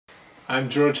I'm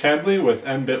George Hadley with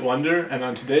NBitWonder, and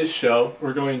on today's show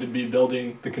we're going to be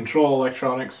building the control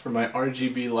electronics for my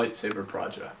RGBSaber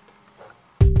project.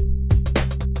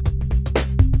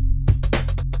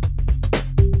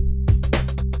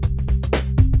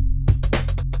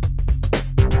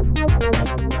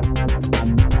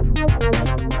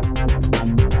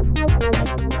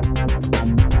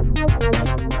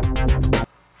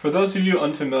 For those of you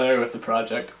unfamiliar with the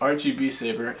project,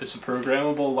 RGBSaber is a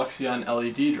programmable Luxion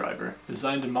LED driver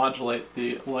designed to modulate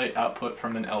the light output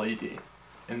from an LED.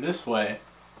 In this way,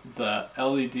 the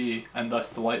LED, and thus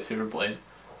the lightsaber blade,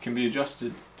 can be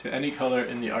adjusted to any color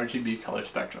in the RGB color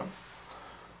spectrum.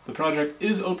 The project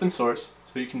is open source,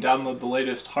 so you can download the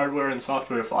latest hardware and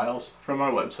software files from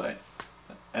our website,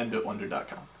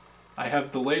 NBitWonder.com. I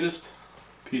have the latest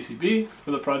PCB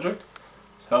for the project,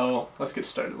 so let's get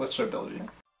started. Let's start building it.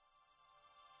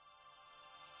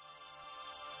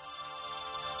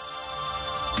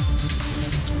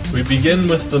 We begin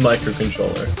with the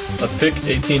microcontroller, a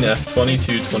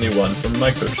PIC18F2221 from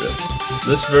Microchip.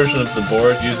 This version of the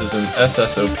board uses an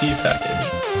SSOP package,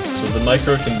 so the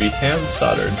micro can be hand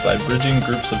soldered by bridging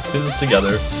groups of pins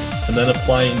together and then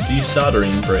applying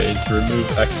desoldering braid to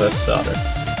remove excess solder.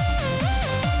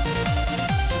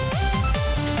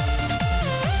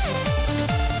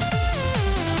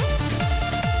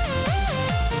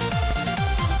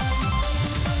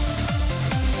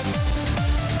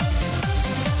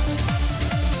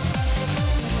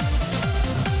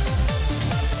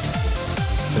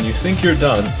 When you think you're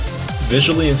done,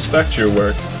 visually inspect your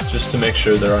work just to make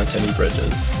sure there aren't any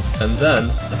bridges, and then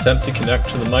attempt to connect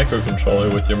to the microcontroller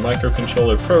with your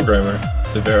microcontroller programmer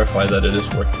to verify that it is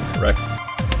working correctly.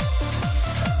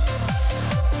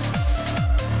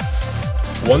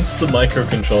 Once the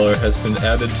microcontroller has been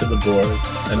added to the board,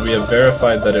 and we have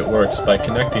verified that it works by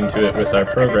connecting to it with our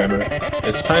programmer,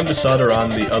 it's time to solder on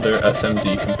the other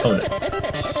SMD components.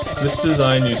 This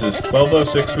design uses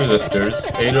 1206 resistors,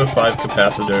 805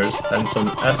 capacitors, and some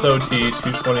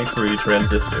SOT223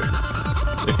 transistors.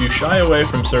 If you shy away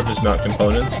from surface mount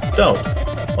components, don't.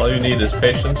 All you need is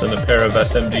patience and a pair of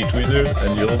SMD tweezers,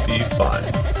 and you'll be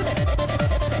fine.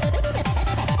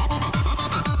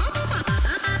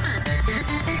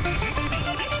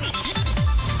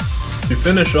 To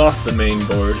finish off the main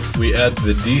board, we add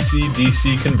the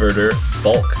DC-DC converter,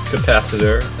 bulk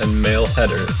capacitor, and male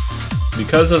header.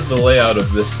 Because of the layout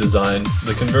of this design,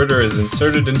 the converter is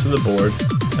inserted into the board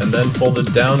and then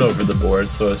folded down over the board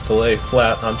so as to lay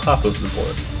flat on top of the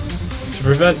board. To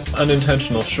prevent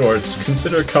unintentional shorts,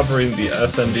 consider covering the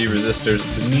SMD resistors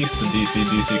beneath the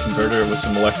DC-DC converter with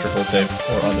some electrical tape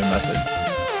or other method.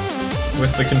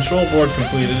 With the control board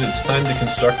completed, it's time to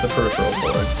construct the peripheral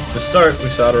board. To start, we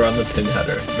solder on the pin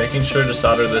header, making sure to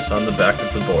solder this on the back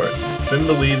of the board. Trim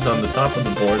the leads on the top of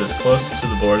the board as close to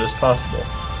the board as possible.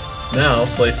 Now,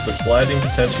 place the sliding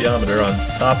potentiometer on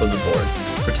top of the board,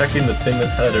 protecting the pin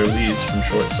header leads from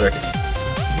short circuits.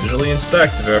 Visually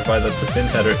inspect to verify that the pin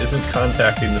header isn't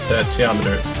contacting the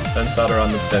potentiometer, then solder on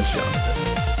the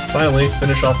potentiometer. Finally,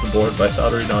 finish off the board by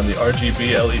soldering on the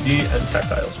RGB LED and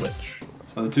tactile switch.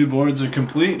 So the two boards are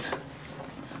complete.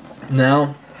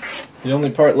 Now, the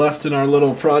only part left in our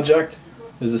little project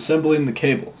is assembling the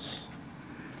cables.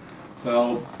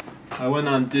 So, I went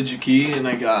on DigiKey and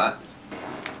I got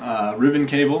ribbon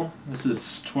cable. This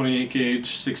is 28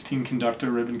 gauge 16 conductor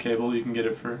ribbon cable. You can get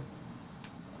it for,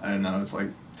 I don't know, it's like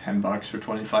 $10 for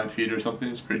 25 feet or something.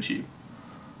 It's pretty cheap.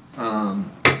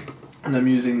 And I'm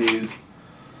using these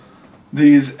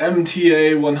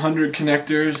MTA 100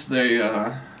 connectors. They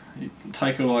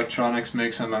Tyco Electronics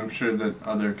makes them. I'm sure that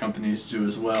other companies do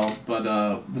as well. But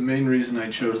the main reason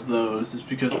I chose those is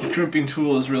because the crimping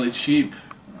tool is really cheap.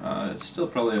 It's still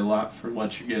probably a lot for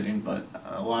what you're getting, but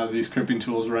a lot of these crimping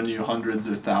tools run you hundreds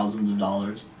or thousands of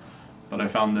dollars. But I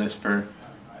found this for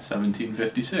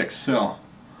 $17.56, so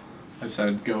I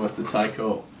decided to go with the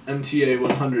Tyco MTA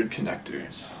 100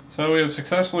 connectors. So we have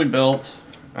successfully built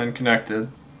and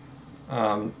connected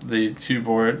the two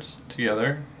boards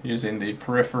together using the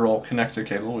peripheral connector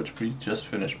cable, which we just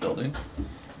finished building.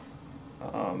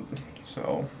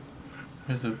 So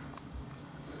here's a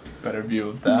better view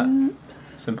of that.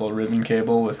 Simple ribbon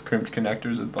cable with crimped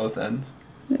connectors at both ends.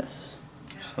 Yes.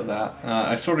 So that,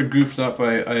 I sort of goofed up.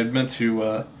 I had meant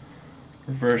to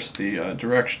reverse the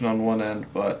direction on one end,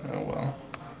 but oh well.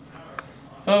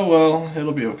 Oh well,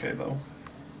 it'll be okay though.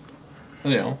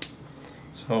 Anyhow,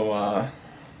 so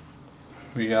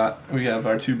we have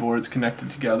our two boards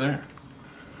connected together,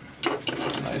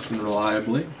 nice and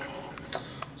reliably.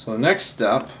 So the next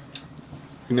step,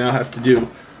 we now have to do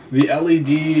the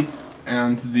LED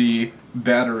and the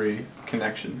battery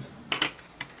connections.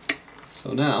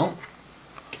 So now,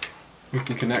 we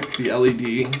can connect the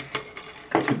LED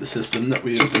to the system that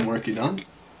we have been working on.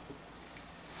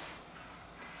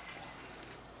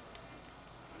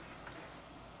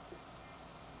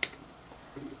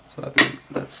 So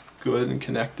that's good and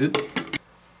connected.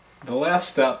 The last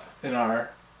step in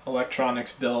our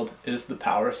electronics build is the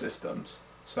power systems.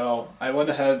 So I went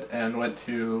ahead and went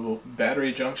to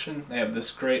Battery Junction. They have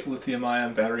this great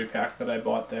lithium-ion battery pack that I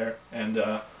bought there, and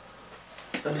an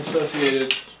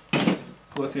associated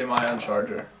lithium-ion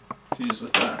charger to use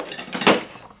with that.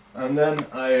 And then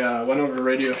I went over to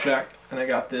Radio Shack and I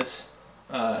got this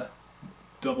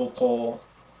double pole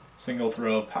single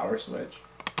throw power switch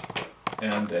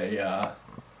and a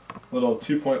little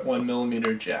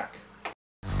 2.1mm jack.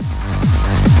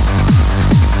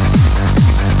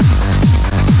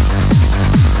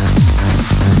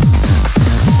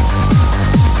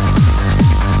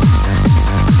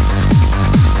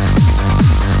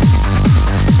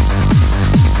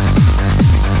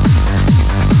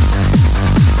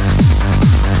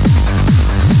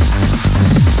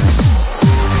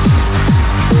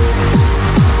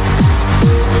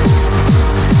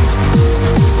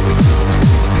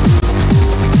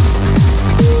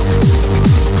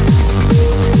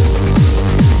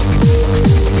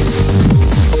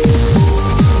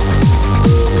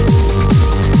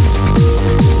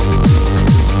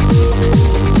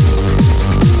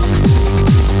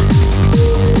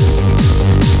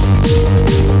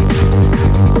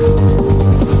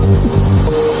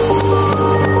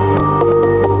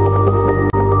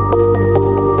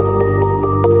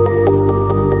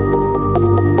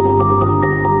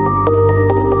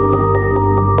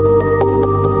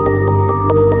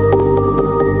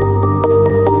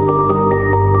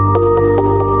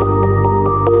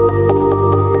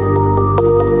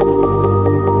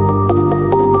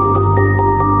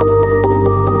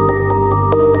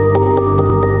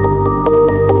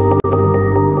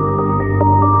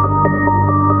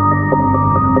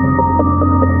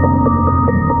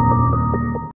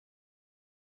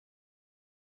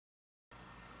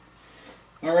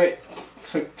 Alright,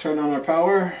 let's turn on our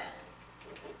power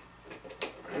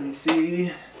and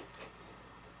see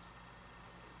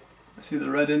the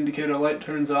red indicator light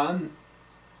turns on.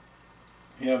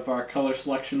 We have our color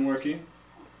selection working.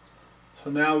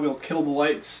 So now we'll kill the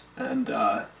lights and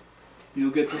you'll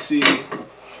get to see the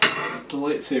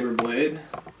lightsaber blade.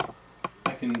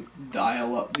 I can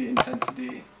dial up the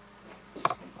intensity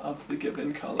of the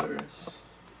given colors.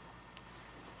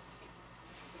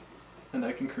 And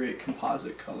I can create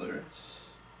composite colors.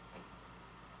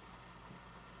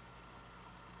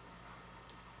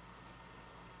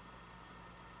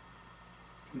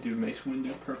 I can do Mace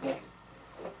Windu purple,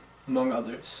 among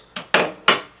others.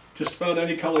 Just about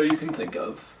any color you can think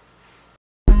of.